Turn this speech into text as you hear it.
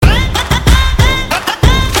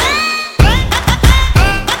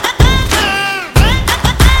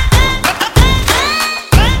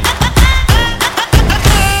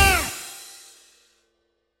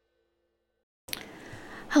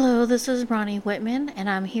this is Ronny Whitman, and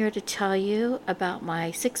I'm here to tell you about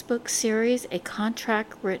my 6-book series, A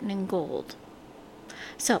Contract Written in Gold.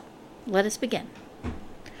 So, let us begin.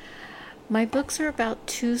 My books are about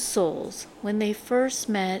two souls. When they first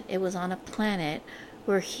met, it was on a planet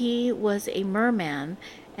where he was a merman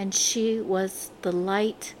and she was the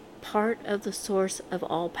light, part of the source of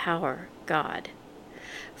all power, God.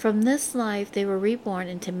 From this life, they were reborn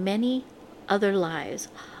into many other lives,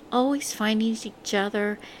 always finding each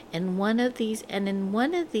other in one of these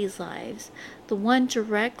lives, the one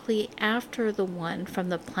directly after the one from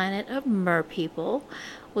the planet of merpeople,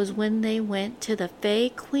 was when they went to the Fey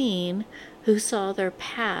Queen, who saw their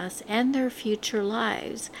past and their future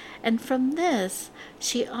lives, and from this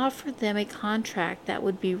she offered them a contract that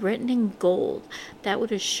would be written in gold, that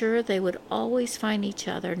would assure they would always find each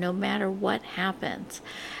other no matter what happens.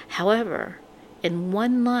 However, in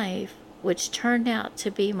one life, which turned out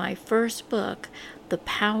to be my first book, The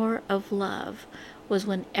Power of Love, was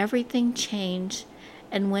when everything changed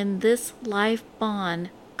and when this life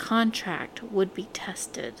bond contract would be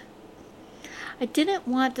tested. I didn't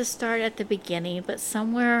want to start at the beginning, but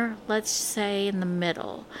somewhere, let's say in the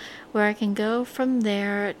middle, where I can go from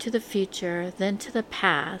there to the future, then to the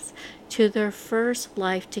past, to their first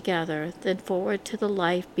life together, then forward to the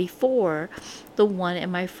life before the one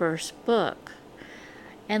in my first book.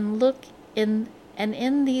 And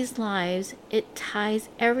in these lives, it ties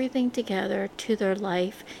everything together to their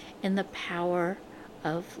life in the power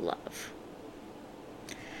of love.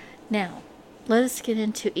 Now, let us get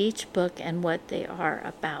into each book and what they are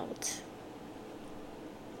about.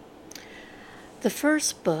 The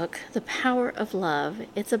first book, The Power of Love,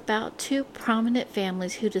 it's about two prominent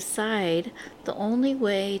families who decide the only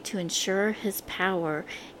way to ensure his power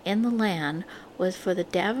in the land was for the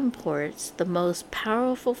Davenports, the most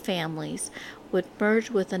powerful families, would merge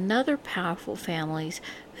with another powerful families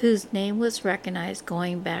whose name was recognized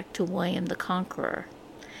going back to William the Conqueror.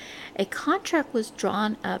 A contract was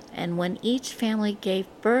drawn up, and when each family gave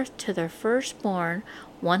birth to their firstborn,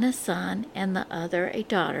 one a son and the other a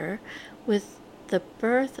daughter, with the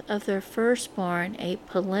birth of their firstborn, a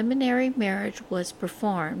preliminary marriage was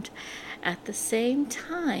performed. At the same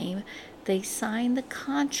time, they signed the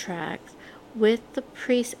contract with the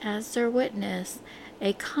priest as their witness.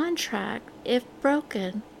 A contract, if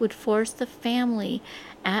broken, would force the family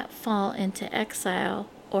at fall into exile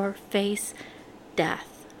or face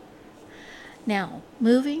death. Now,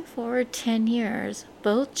 moving forward 10 years,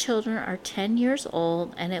 both children are 10 years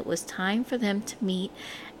old, and it was time for them to meet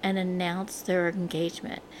and announce their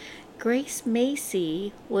engagement. Grace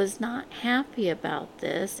Macy was not happy about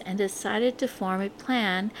this and decided to form a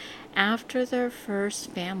plan after their first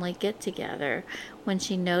family get-together when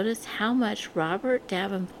she noticed how much Robert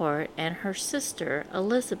Davenport and her sister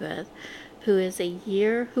Elizabeth, who was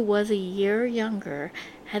a year younger,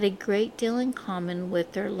 had a great deal in common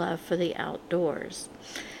with their love for the outdoors.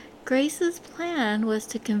 Grace's plan was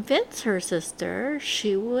to convince her sister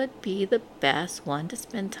she would be the best one to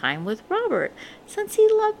spend time with Robert, since he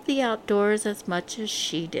loved the outdoors as much as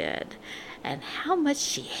she did, and how much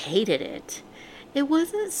she hated it. It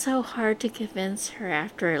wasn't so hard to convince her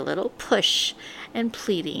after a little push and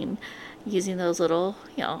pleading, using those little,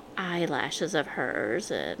 eyelashes of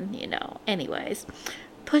hers and, anyways,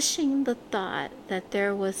 pushing the thought that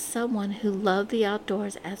there was someone who loved the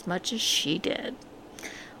outdoors as much as she did.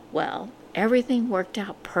 Well, everything worked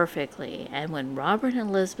out perfectly, and when Robert and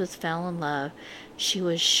Elizabeth fell in love, she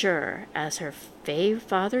was sure, as her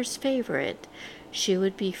father's favorite, she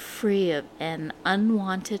would be free of an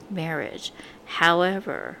unwanted marriage.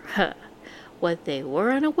 However, what they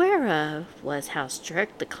were unaware of was how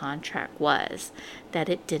strict the contract was, that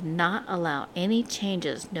it did not allow any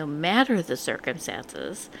changes no matter the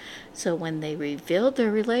circumstances. So when they revealed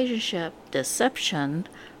their relationship deception,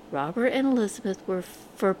 Robert and Elizabeth were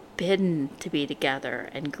forbidden to be together,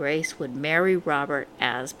 and Grace would marry Robert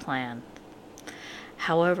as planned.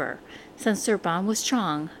 However, since their bond was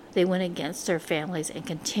strong, they went against their families and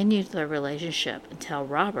continued their relationship until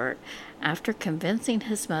Robert, after convincing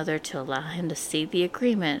his mother to allow him to see the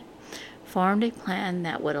agreement, formed a plan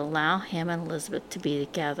that would allow him and Elizabeth to be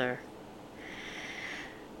together.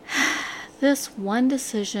 This one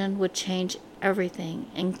decision would change everything,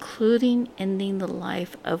 including ending the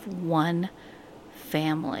life of one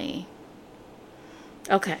family.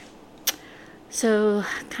 Okay, so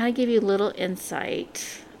kind of give you a little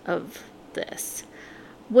insight of this.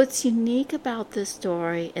 What's unique about this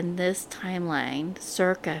story in this timeline,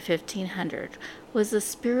 circa 1500, was the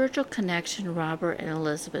spiritual connection Robert and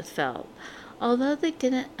Elizabeth felt. Although they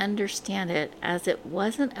didn't understand it, as it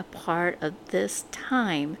wasn't a part of this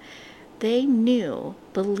time, they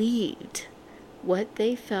believed what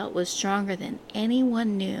they felt was stronger than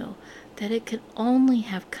anyone knew, that it could only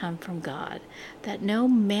have come from God, that no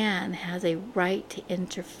man has a right to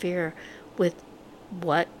interfere with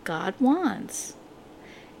what God wants.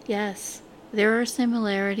 Yes, there are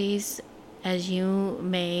similarities, as you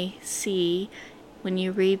may see when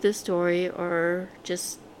you read the story or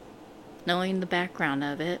just knowing the background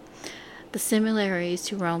of it, the similarities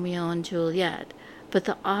to Romeo and Juliet. But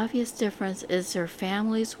the obvious difference is their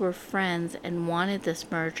families were friends and wanted this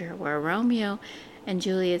merger, where Romeo and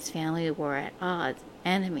Juliet's family were at odds,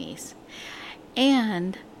 enemies.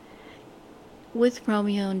 And with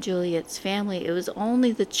Romeo and Juliet's family, it was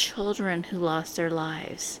only the children who lost their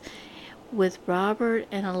lives. With Robert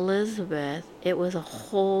and Elizabeth, it was a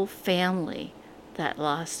whole family that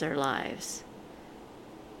lost their lives.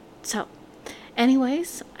 So,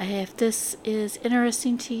 anyways, if this is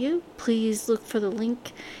interesting to you, please look for the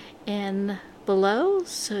link in below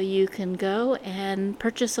so you can go and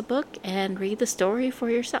purchase a book and read the story for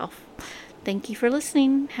yourself. Thank you for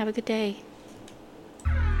listening. Have a good day.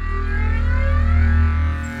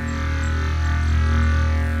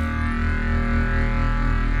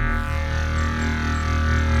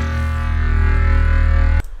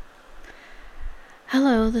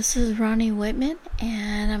 Hello, this is Ronny Whitman,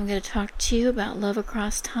 and I'm going to talk to you about Love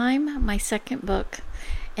Across Time, my second book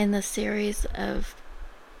in the series of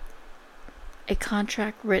A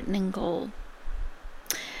Contract Written in Gold.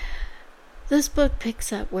 This book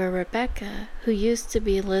picks up where Rebecca, who used to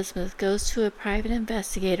be Elizabeth, goes to a private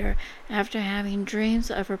investigator after having dreams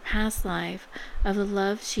of her past life, of the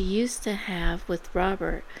love she used to have with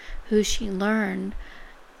Robert, who she learned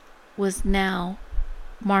was now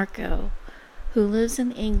Marco, who lives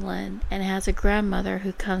in England and has a grandmother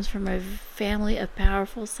who comes from a family of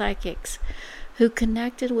powerful psychics who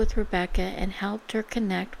connected with Rebecca and helped her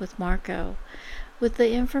connect with Marco. With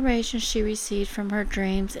the information she received from her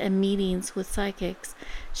dreams and meetings with psychics,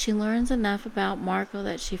 she learns enough about Marco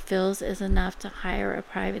that she feels is enough to hire a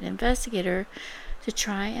private investigator to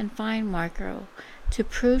try and find Marco, to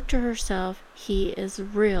prove to herself he is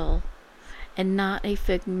real and not a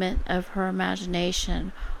figment of her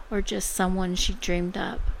imagination or just someone she dreamed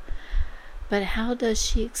up. But how does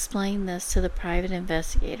she explain this to the private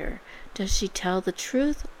investigator? Does she tell the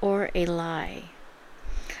truth or a lie?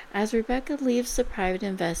 As Rebecca leaves the private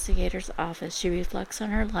investigator's office, she reflects on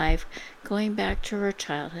her life, going back to her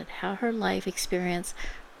childhood, how her life experience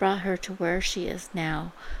brought her to where she is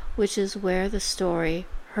now, which is where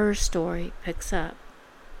her story, picks up.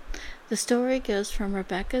 The story goes from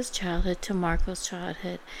Rebecca's childhood to Marco's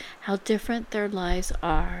childhood, how different their lives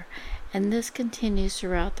are, and this continues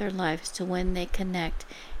throughout their lives to when they connect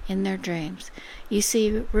in their dreams. You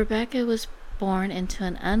see, Rebecca was born into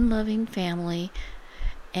an unloving family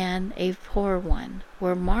and a poor one,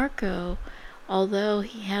 where Marco, although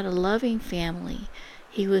he had a loving family,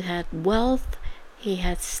 he had wealth, he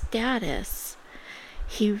had status,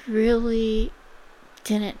 he really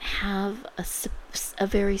didn't have a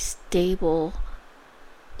very stable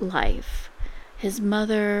life. His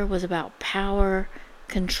mother was about power,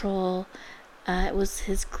 control. It was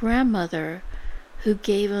his grandmother who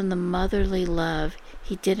gave him the motherly love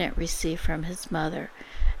he didn't receive from his mother,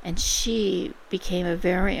 and she became a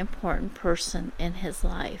very important person in his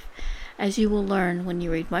life, as you will learn when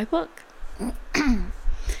you read my book.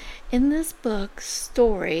 In this book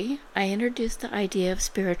story, I introduced the idea of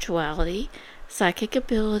spirituality, psychic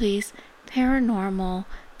abilities, paranormal,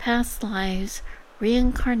 past lives,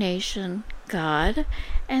 reincarnation, God,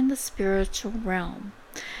 and the spiritual realm.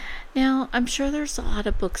 Now, I'm sure there's a lot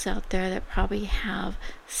of books out there that probably have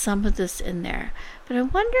some of this in there, but I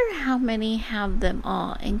wonder how many have them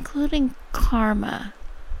all, including karma.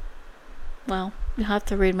 Well, you'll have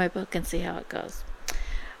to read my book and see how it goes.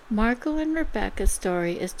 Marco and Rebecca's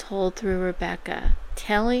story is told through Rebecca,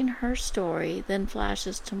 telling her story, then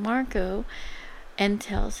flashes to Marco and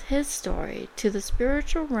tells his story to the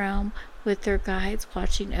spiritual realm with their guides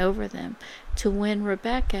watching over them, to when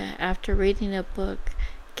Rebecca, after reading a book,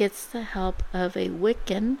 gets the help of a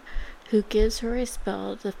Wiccan who gives her a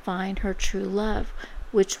spell to find her true love,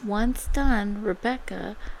 which once done,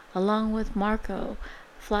 Rebecca, along with Marco,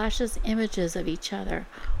 flashes images of each other.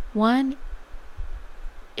 One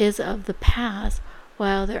is of the past,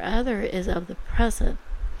 while the other is of the present.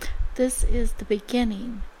 This is the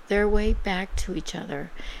beginning, their way back to each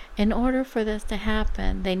other. In order for this to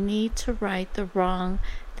happen, they need to right the wrong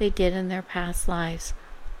they did in their past lives.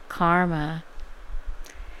 Karma.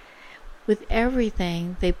 With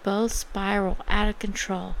everything, they both spiral out of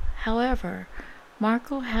control. However,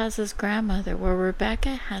 Marco has his grandmother, where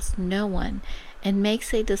Rebecca has no one, and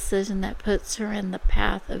makes a decision that puts her in the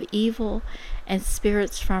path of evil and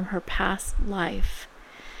spirits from her past life.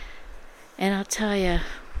 And I'll tell you,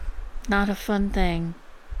 not a fun thing,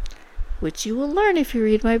 which you will learn if you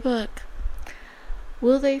read my book.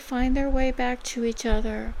 Will they find their way back to each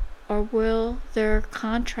other, or will their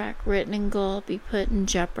contract written in gold be put in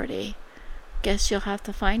jeopardy? Guess you'll have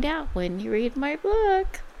to find out when you read my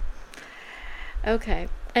book. Okay,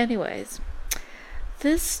 anyways,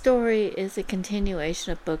 this story is a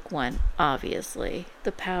continuation of book 1, obviously,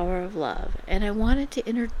 The Power of Love, and I wanted to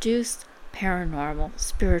introduce paranormal,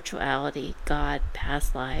 spirituality, God,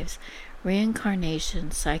 past lives, reincarnation,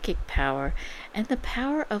 psychic power, and the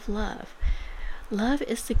power of love. Love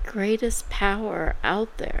is the greatest power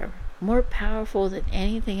out there, more powerful than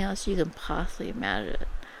anything else you can possibly imagine.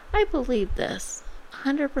 I believe this.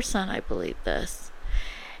 100% I believe this.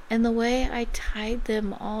 And the way I tied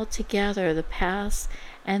them all together, the past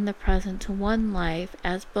and the present, to one life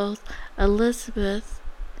as both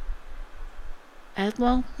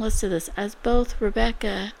as both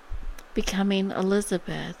Rebecca becoming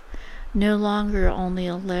Elizabeth, no longer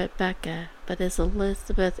only Rebecca, but as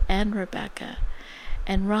Elizabeth and Rebecca,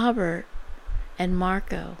 and Robert and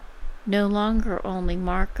Marco, no longer only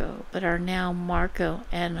Marco, but are now Marco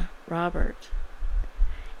and Robert.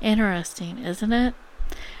 Interesting, isn't it?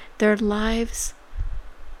 Their lives,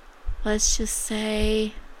 let's just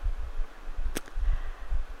say,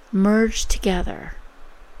 merged together.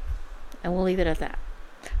 And we'll leave it at that.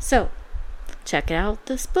 So, check out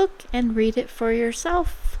this book and read it for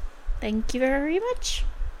yourself. Thank you very much.